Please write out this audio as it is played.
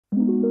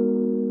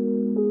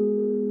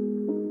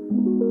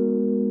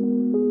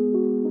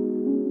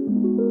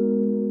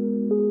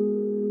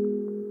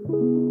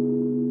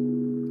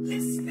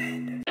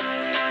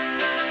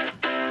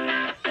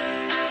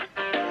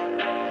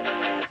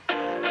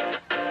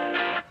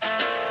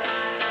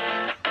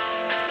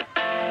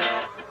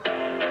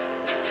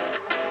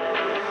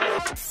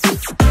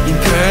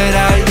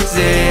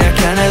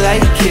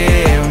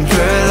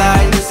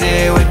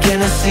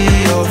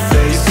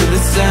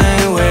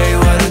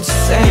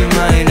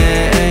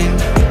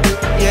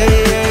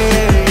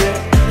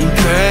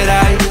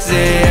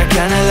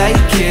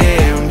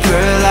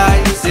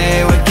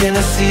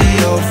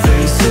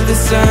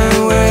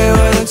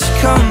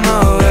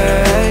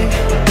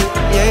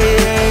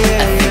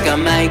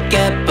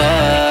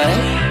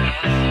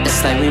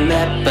It's like we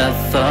met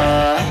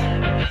before.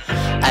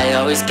 I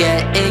always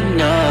get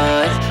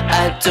ignored,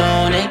 I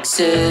don't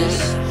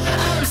exist.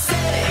 I'm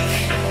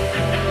sick.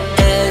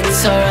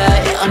 It's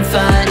alright, I'm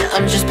fine,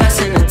 I'm just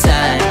passing the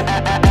time.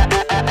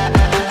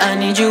 I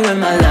need you in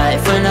my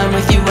life. When I'm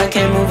with you I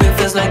can't move, it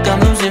feels like I'm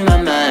losing my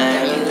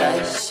mind.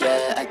 Paradise,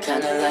 yeah, I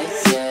kinda like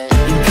it.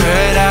 In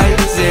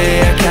paradise,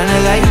 yeah, I kinda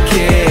like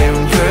it. In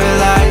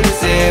paradise,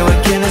 yeah, why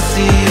can't I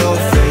see your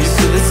face?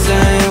 Feel the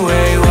same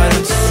way, why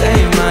don't you say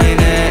my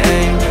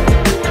name?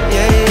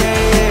 Yeah, yeah,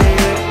 yeah,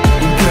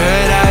 yeah. In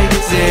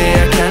paradise,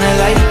 yeah, I kinda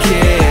like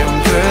it. In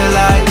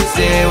paradise,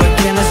 yeah, why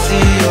can't I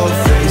see your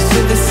face?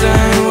 Feel the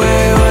same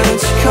way, why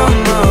don't you come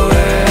my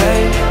way?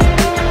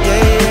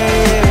 Yeah, yeah,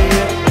 yeah,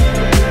 yeah.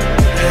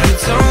 I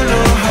don't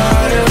know how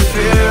to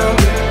feel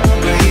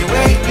when you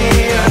wake me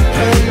up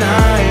at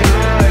night.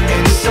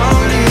 And it's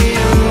only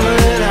you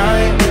and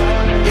I.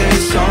 Yeah,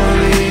 it's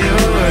only you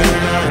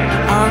and I.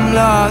 I'm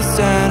lost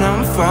and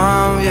I'm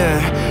found, yeah.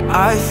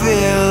 I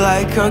feel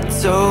like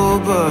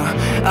October.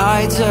 I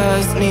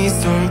just need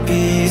some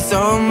peace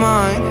of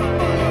mind.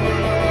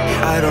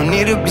 I don't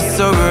need to be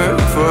sober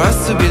for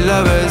us to be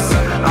lovers.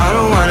 I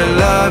don't wanna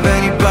love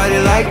anybody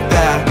like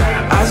that.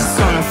 I just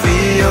wanna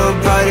feel your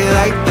body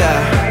like that.